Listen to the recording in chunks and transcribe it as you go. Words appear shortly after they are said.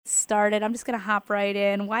started, I'm just going to hop right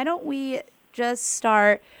in. Why don't we just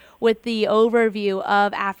start with the overview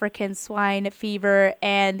of African swine fever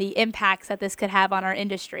and the impacts that this could have on our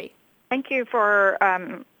industry? Thank you for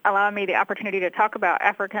allowing me the opportunity to talk about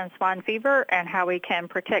African swine fever and how we can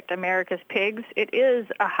protect America's pigs. It is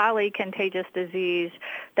a highly contagious disease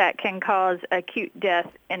that can cause acute death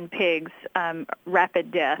in pigs,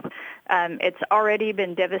 rapid death. It's already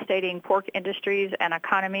been devastating pork industries and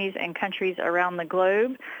economies in countries around the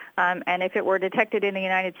globe. And if it were detected in the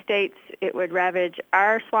United States, it would ravage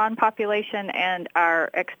our swine population and our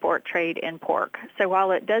export trade in pork. So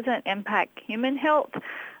while it doesn't impact human health,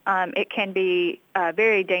 it can be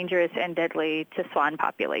very dangerous and deadly to swine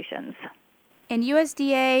populations. And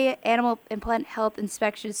USDA Animal and Plant Health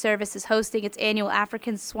Inspection Service is hosting its annual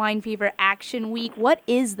African Swine Fever Action Week. What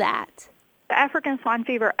is that? The African Swine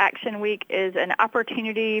Fever Action Week is an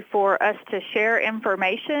opportunity for us to share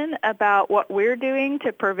information about what we're doing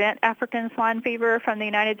to prevent African swine fever from the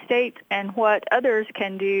United States and what others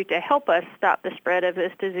can do to help us stop the spread of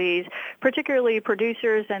this disease, particularly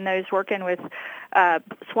producers and those working with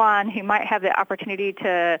swine who might have the opportunity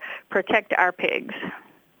to protect our pigs.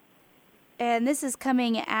 And this is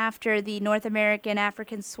coming after the North American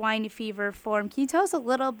African Swine Fever Forum. Can you tell us a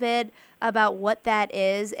little bit about what that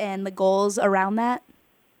is and the goals around that?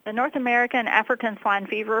 The North American African Swine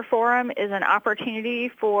Fever Forum is an opportunity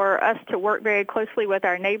for us to work very closely with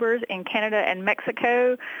our neighbors in Canada and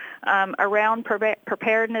Mexico around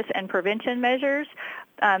preparedness and prevention measures.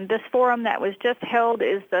 This forum that was just held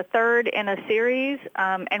is the third in a series,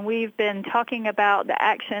 and we've been talking about the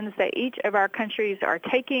actions that each of our countries are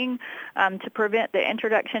taking to prevent the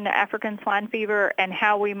introduction to African swine fever and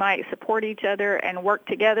how we might support each other and work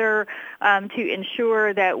together to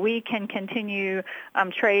ensure that we can continue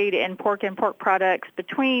trade in pork and pork products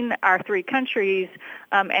between our three countries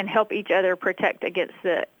and help each other protect against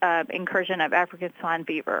the incursion of African swine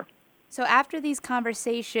fever. So after these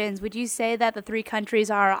conversations, would you say that the three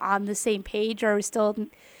countries are on the same page, or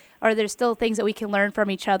are there still things that we can learn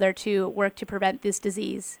from each other to work to prevent this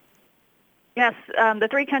disease? Yes, the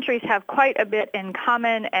three countries have quite a bit in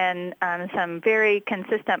common and some very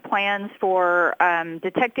consistent plans for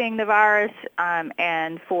detecting the virus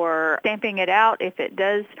and for stamping it out if it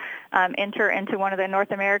does enter into one of the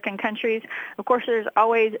North American countries. Of course, there's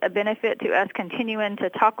always a benefit to us continuing to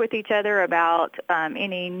talk with each other about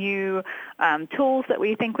any new tools that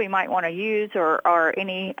we think we might want to use or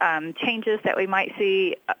any changes that we might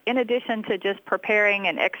see, in addition to just preparing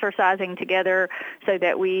and exercising together so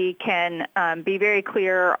that we can be very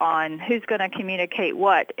clear on who's going to communicate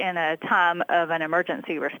what in a time of an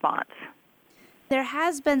emergency response. There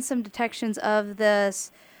has been some detections of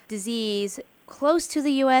this disease close to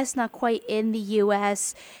the U.S., not quite in the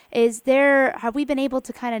U.S. Have we been able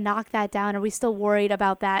to kind of knock that down? Are we still worried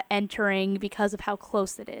about that entering because of how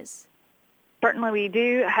close it is? Certainly we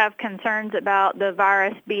do have concerns about the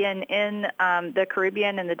virus being in the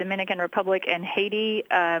Caribbean and the Dominican Republic and Haiti.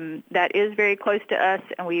 That is very close to us,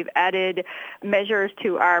 and we've added measures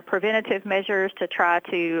to our preventative measures to try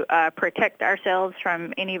to protect ourselves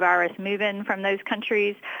from any virus moving from those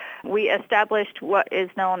countries. We established what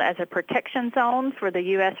is known as a protection zone for the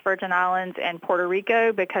U.S. Virgin Islands and Puerto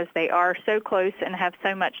Rico because they are so close and have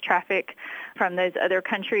so much traffic from those other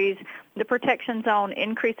countries. The protection zone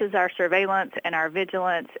increases our surveillance and our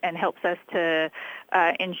vigilance and helps us to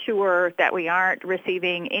ensure that we aren't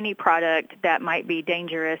receiving any product that might be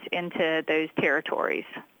dangerous into those territories.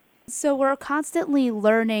 So we're constantly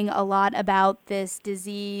learning a lot about this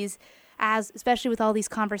disease, especially with all these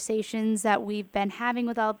conversations that we've been having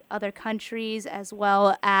with other countries, as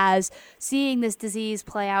well as seeing this disease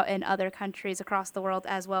play out in other countries across the world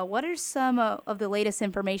as well. What are some of the latest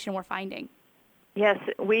information we're finding? Yes,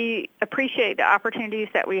 we appreciate the opportunities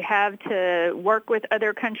that we have to work with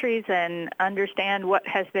other countries and understand what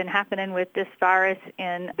has been happening with this virus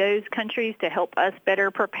in those countries to help us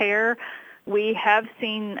better prepare. We have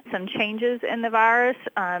seen some changes in the virus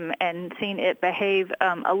and seen it behave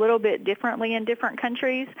a little bit differently in different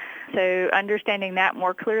countries. So understanding that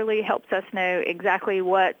more clearly helps us know exactly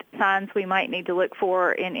what signs we might need to look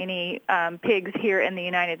for in any pigs here in the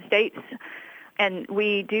United States. And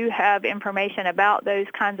we do have information about those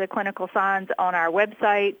kinds of clinical signs on our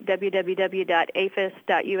website,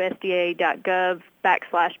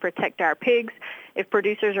 www.aphis.usda.gov/protectourpigs, if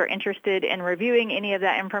producers are interested in reviewing any of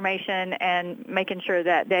that information and making sure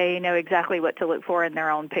that they know exactly what to look for in their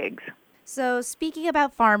own pigs. So speaking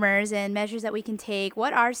about farmers and measures that we can take,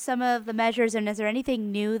 what are some of the measures, and is there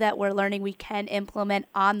anything new that we're learning we can implement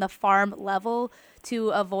on the farm level to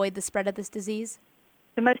avoid the spread of this disease?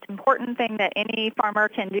 The most important thing that any farmer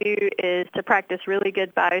can do is to practice really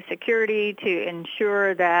good biosecurity to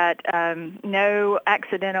ensure that no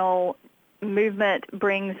accidental movement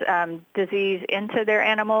brings disease into their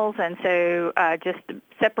animals, and so just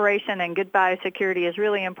separation and good biosecurity is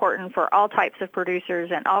really important for all types of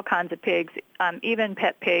producers and all kinds of pigs, even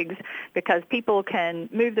pet pigs, because people can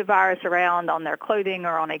move the virus around on their clothing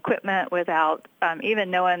or on equipment without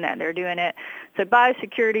even knowing that they're doing it. So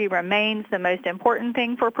biosecurity remains the most important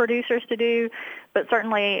thing for producers to do, but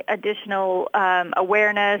certainly additional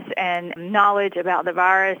awareness and knowledge about the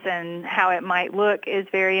virus and how it might look is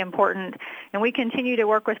very important. And we continue to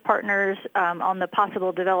work with partners on the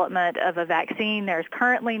possible development of a vaccine. There's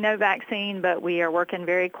currently no vaccine, but we are working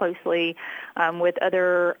very closely with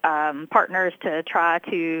other partners to try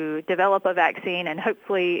to develop a vaccine, and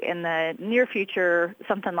hopefully in the near future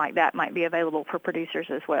something like that might be available for producers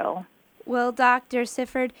as well. Well, Dr.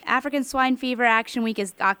 Sifford, African Swine Fever Action Week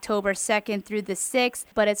is October 2nd through the 6th,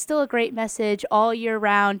 but it's still a great message all year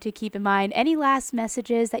round to keep in mind. Any last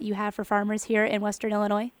messages that you have for farmers here in Western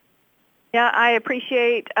Illinois? Yeah, I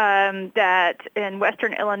appreciate that in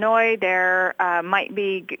Western Illinois there might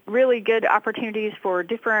be really good opportunities for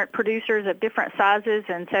different producers of different sizes,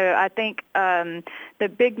 and so I think the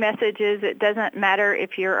big message is it doesn't matter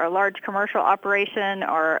if you're a large commercial operation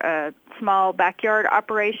or a small backyard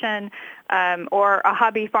operation or a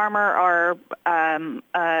hobby farmer or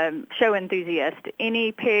show enthusiast.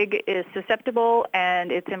 Any pig is susceptible, and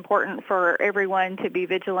it's important for everyone to be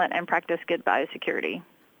vigilant and practice good biosecurity.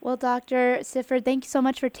 Well, Dr. Sifford, thank you so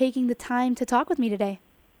much for taking the time to talk with me today.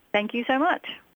 Thank you so much.